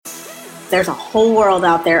there's a whole world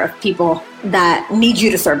out there of people that need you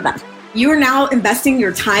to serve them. You are now investing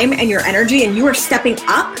your time and your energy, and you are stepping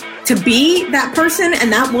up to be that person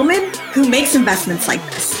and that woman who makes investments like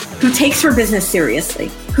this, who takes her business seriously,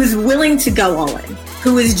 who's willing to go all in,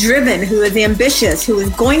 who is driven, who is ambitious, who is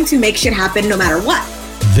going to make shit happen no matter what.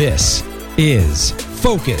 This is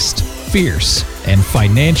Focused, Fierce, and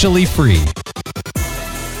Financially Free.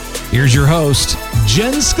 Here's your host,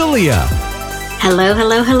 Jen Scalia. Hello,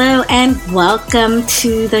 hello, hello, and welcome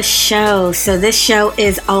to the show. So this show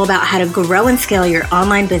is all about how to grow and scale your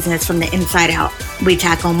online business from the inside out. We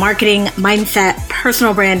tackle marketing, mindset,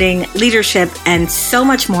 personal branding, leadership, and so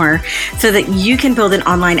much more so that you can build an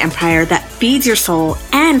online empire that feeds your soul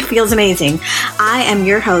and feels amazing. I am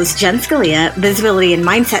your host, Jen Scalia, visibility and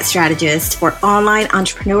mindset strategist for online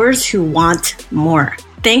entrepreneurs who want more.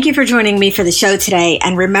 Thank you for joining me for the show today.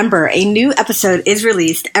 And remember, a new episode is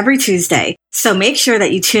released every Tuesday. So make sure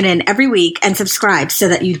that you tune in every week and subscribe so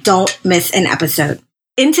that you don't miss an episode.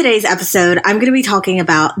 In today's episode, I'm going to be talking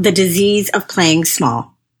about the disease of playing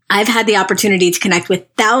small. I've had the opportunity to connect with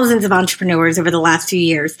thousands of entrepreneurs over the last few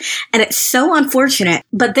years, and it's so unfortunate,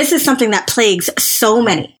 but this is something that plagues so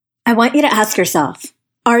many. I want you to ask yourself,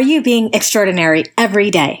 are you being extraordinary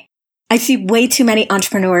every day? I see way too many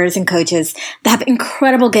entrepreneurs and coaches that have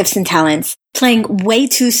incredible gifts and talents playing way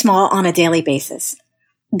too small on a daily basis.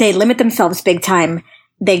 They limit themselves big time.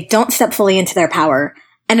 They don't step fully into their power.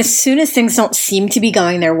 And as soon as things don't seem to be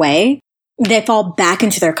going their way, they fall back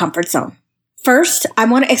into their comfort zone. First, I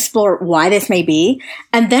want to explore why this may be.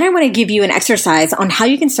 And then I want to give you an exercise on how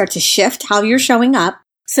you can start to shift how you're showing up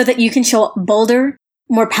so that you can show up bolder,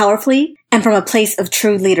 more powerfully, and from a place of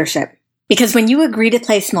true leadership. Because when you agree to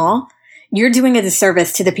play small, you're doing a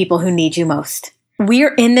disservice to the people who need you most.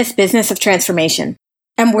 We're in this business of transformation,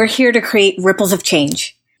 and we're here to create ripples of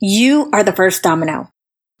change. You are the first domino.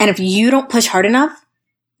 And if you don't push hard enough,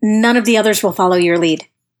 none of the others will follow your lead.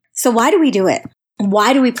 So why do we do it?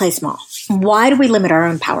 Why do we play small? Why do we limit our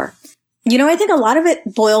own power? I think a lot of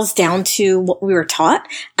it boils down to what we were taught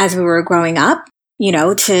as we were growing up.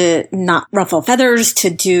 To not ruffle feathers,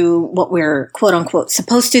 to do what we're quote unquote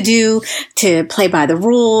supposed to do, to play by the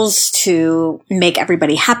rules, to make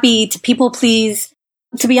everybody happy, to people please.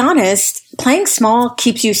 To be honest, playing small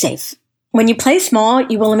keeps you safe. When you play small,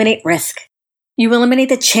 you eliminate risk. You eliminate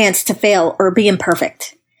the chance to fail or be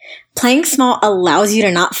imperfect. Playing small allows you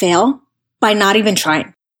to not fail by not even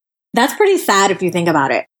trying. That's pretty sad if you think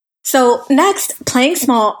about it. So next, playing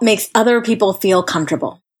small makes other people feel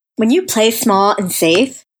comfortable. When you play small and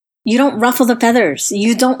safe, you don't ruffle the feathers,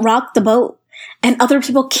 you don't rock the boat, and other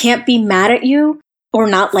people can't be mad at you or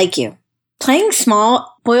not like you. Playing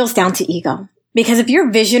small boils down to ego, because if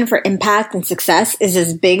your vision for impact and success is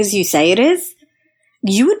as big as you say it is,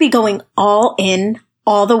 you would be going all in,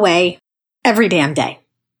 all the way, every damn day.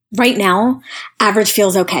 Right now, average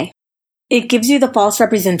feels okay. It gives you the false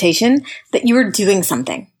representation that you are doing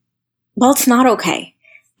something. Well, it's not okay.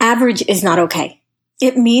 Average is not okay.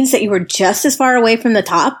 It means that you are just as far away from the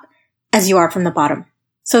top as you are from the bottom.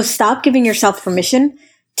 So stop giving yourself permission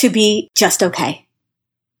to be just okay.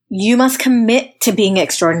 You must commit to being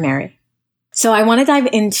extraordinary. So I want to dive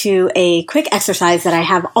into a quick exercise that I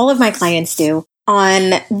have all of my clients do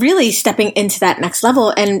on really stepping into that next level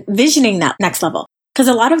and visioning that next level. Because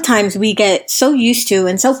a lot of times we get so used to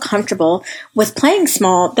and so comfortable with playing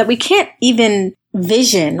small that we can't even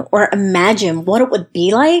vision or imagine what it would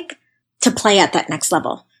be like to play at that next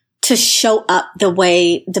level, to show up the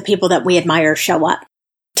way the people that we admire show up,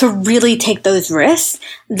 to really take those risks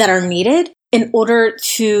that are needed in order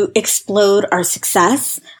to explode our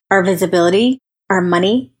success, our visibility, our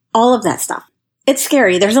money, all of that stuff. It's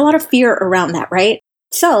scary. There's a lot of fear around that, right?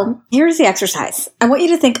 So here's the exercise. I want you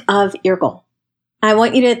to think of your goal. I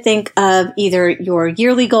want you to think of either your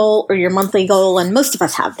yearly goal or your monthly goal. And most of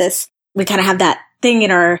us have this. We kind of have that thing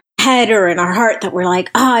in our head or in our heart that we're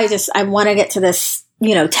like, I want to get to this,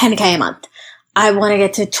 10K a month. I want to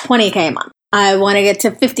get to 20K a month. I want to get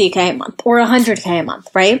to 50K a month or 100K a month,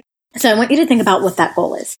 right? So I want you to think about what that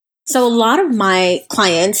goal is. So a lot of my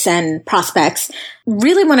clients and prospects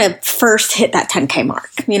really want to first hit that 10K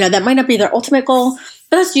mark. That might not be their ultimate goal,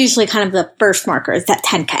 but that's usually kind of the first marker is that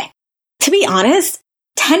 10K. To be honest,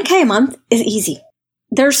 10K a month is easy.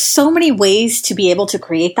 There's so many ways to be able to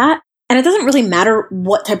create that. And it doesn't really matter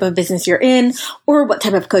what type of business you're in or what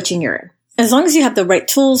type of coaching you're in. As long as you have the right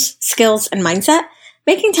tools, skills, and mindset,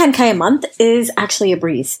 making 10K a month is actually a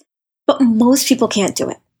breeze. But most people can't do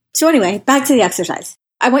it. So anyway, back to the exercise.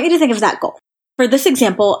 I want you to think of that goal. For this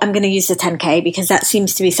example, I'm going to use the 10K because that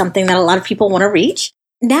seems to be something that a lot of people want to reach.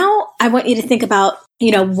 Now, I want you to think about,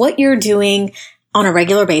 what you're doing on a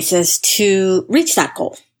regular basis to reach that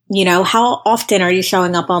goal? You know, how often are you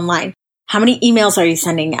showing up online? How many emails are you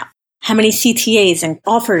sending out? How many CTAs and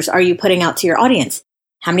offers are you putting out to your audience?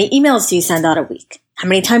 How many emails do you send out a week? How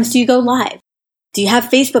many times do you go live? Do you have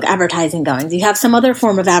Facebook advertising going? Do you have some other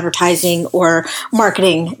form of advertising or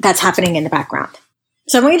marketing that's happening in the background?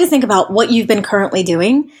 So I want you to think about what you've been currently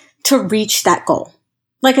doing to reach that goal.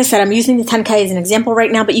 Like I said, I'm using the 10K as an example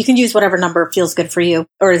right now, but you can use whatever number feels good for you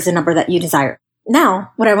or is the number that you desire.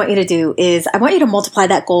 Now, what I want you to do is I want you to multiply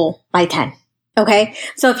that goal by 10. Okay.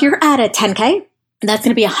 So if you're at a 10K, that's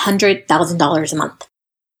going to be $100,000 a month.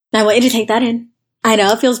 Now I want you to take that in. I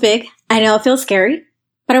know it feels big. I know it feels scary,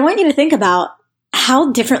 but I want you to think about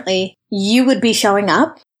how differently you would be showing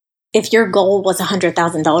up if your goal was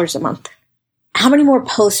 $100,000 a month. How many more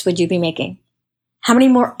posts would you be making? How many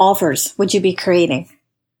more offers would you be creating?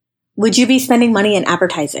 Would you be spending money in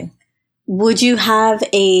advertising? Would you have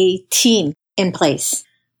a team in place?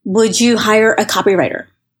 Would you hire a copywriter?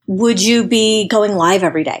 Would you be going live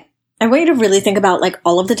every day? I want you to really think about like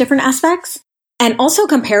all of the different aspects and also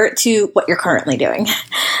compare it to what you're currently doing.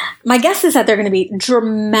 My guess is that they're going to be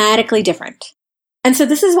dramatically different. And so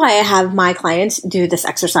this is why I have my clients do this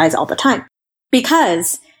exercise all the time.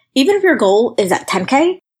 Because even if your goal is at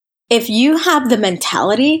 10K, if you have the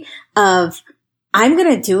mentality of, I'm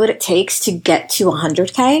going to do what it takes to get to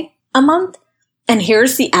 100K a month, and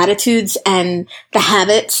here's the attitudes and the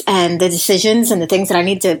habits and the decisions and the things that I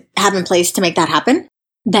need to have in place to make that happen,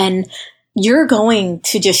 then you're going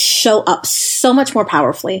to just show up so much more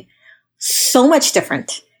powerfully, so much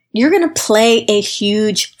different. You're going to play a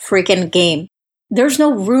huge freaking game. There's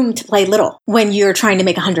no room to play little when you're trying to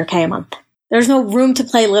make 100K a month. There's no room to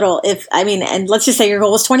play little and let's just say your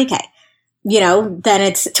goal was 20K, then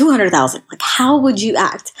it's 200,000. Like, how would you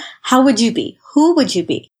act? How would you be? Who would you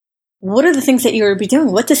be? What are the things that you would be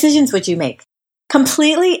doing? What decisions would you make?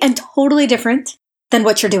 Completely and totally different than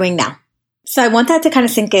what you're doing now. So I want that to kind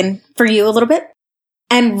of sink in for you a little bit.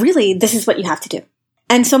 And really, this is what you have to do.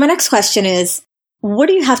 And so my next question is, what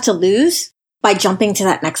do you have to lose by jumping to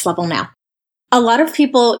that next level now? A lot of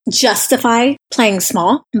people justify playing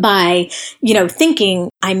small by, thinking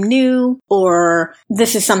I'm new or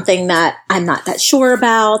this is something that I'm not that sure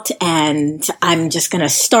about and I'm just going to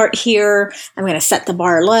start here. I'm going to set the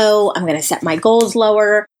bar low. I'm going to set my goals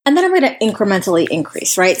lower and then I'm going to incrementally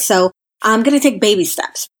increase, right? So I'm going to take baby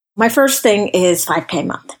steps. My first thing is 5K a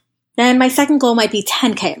month. Then my second goal might be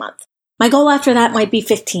 10K a month. My goal after that might be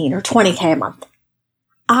 15 or 20K a month.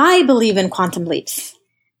 I believe in quantum leaps.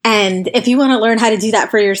 And if you want to learn how to do that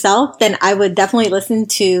for yourself, then I would definitely listen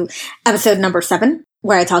to episode number 7,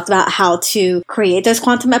 where I talked about how to create those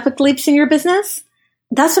quantum epic leaps in your business.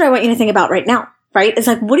 That's what I want you to think about right now, right? It's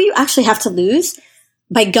like, what do you actually have to lose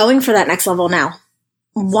by going for that next level now?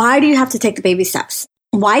 Why do you have to take the baby steps?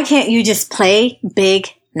 Why can't you just play big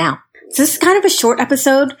now? So this is kind of a short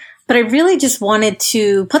episode, but I really just wanted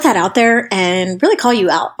to put that out there and really call you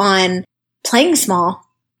out on playing small,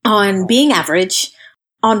 on being average,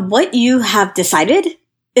 on what you have decided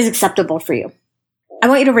is acceptable for you. I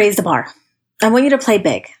want you to raise the bar. I want you to play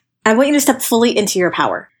big. I want you to step fully into your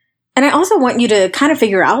power. And I also want you to kind of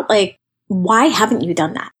figure out, why haven't you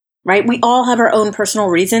done that, right? We all have our own personal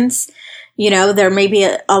reasons. There may be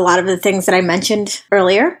a lot of the things that I mentioned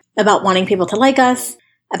earlier about wanting people to like us,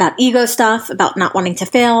 about ego stuff, about not wanting to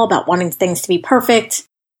fail, about wanting things to be perfect.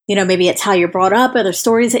 Maybe it's how you're brought up or the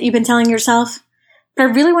stories that you've been telling yourself. But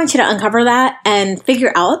I really want you to uncover that and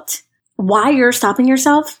figure out why you're stopping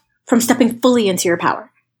yourself from stepping fully into your power.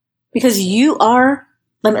 Because you are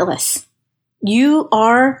limitless. You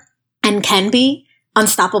are and can be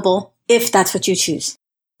unstoppable if that's what you choose.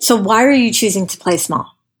 So why are you choosing to play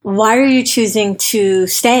small? Why are you choosing to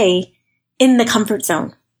stay in the comfort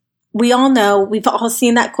zone? We all know, we've all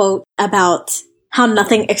seen that quote about how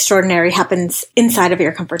nothing extraordinary happens inside of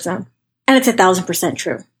your comfort zone. And it's 1,000%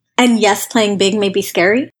 true. And yes, playing big may be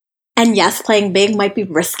scary. And yes, playing big might be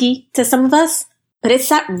risky to some of us, but it's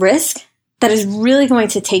that risk that is really going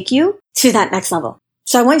to take you to that next level.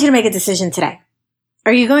 So I want you to make a decision today.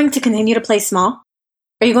 Are you going to continue to play small?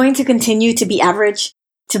 Are you going to continue to be average,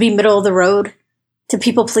 to be middle of the road, to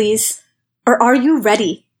people please? Or are you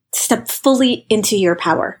ready to step fully into your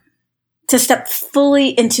power, to step fully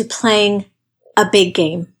into playing a big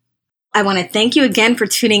game? I want to thank you again for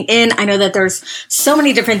tuning in. I know that there's so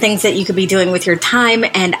many different things that you could be doing with your time,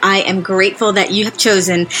 and I am grateful that you have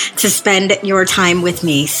chosen to spend your time with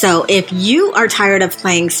me. So if you are tired of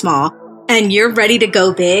playing small and you're ready to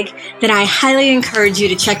go big, then I highly encourage you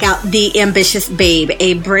to check out The Ambitious Babe,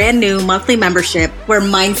 a brand new monthly membership where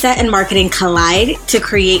mindset and marketing collide to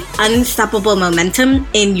create unstoppable momentum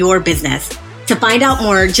in your business. To find out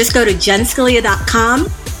more, just go to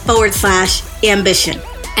jenscalia.com/ambition.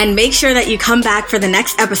 And make sure that you come back for the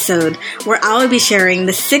next episode where I will be sharing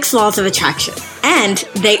the 6 laws of attraction. And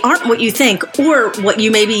they aren't what you think or what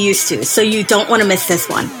you may be used to, so you don't want to miss this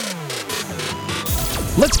one.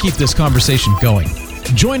 Let's keep this conversation going.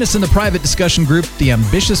 Join us in the private discussion group, The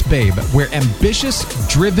Ambitious Babe, where ambitious,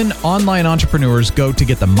 driven online entrepreneurs go to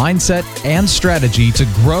get the mindset and strategy to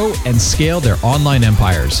grow and scale their online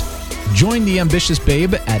empires. Join The Ambitious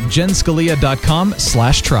Babe at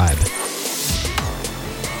jenscalia.com/tribe.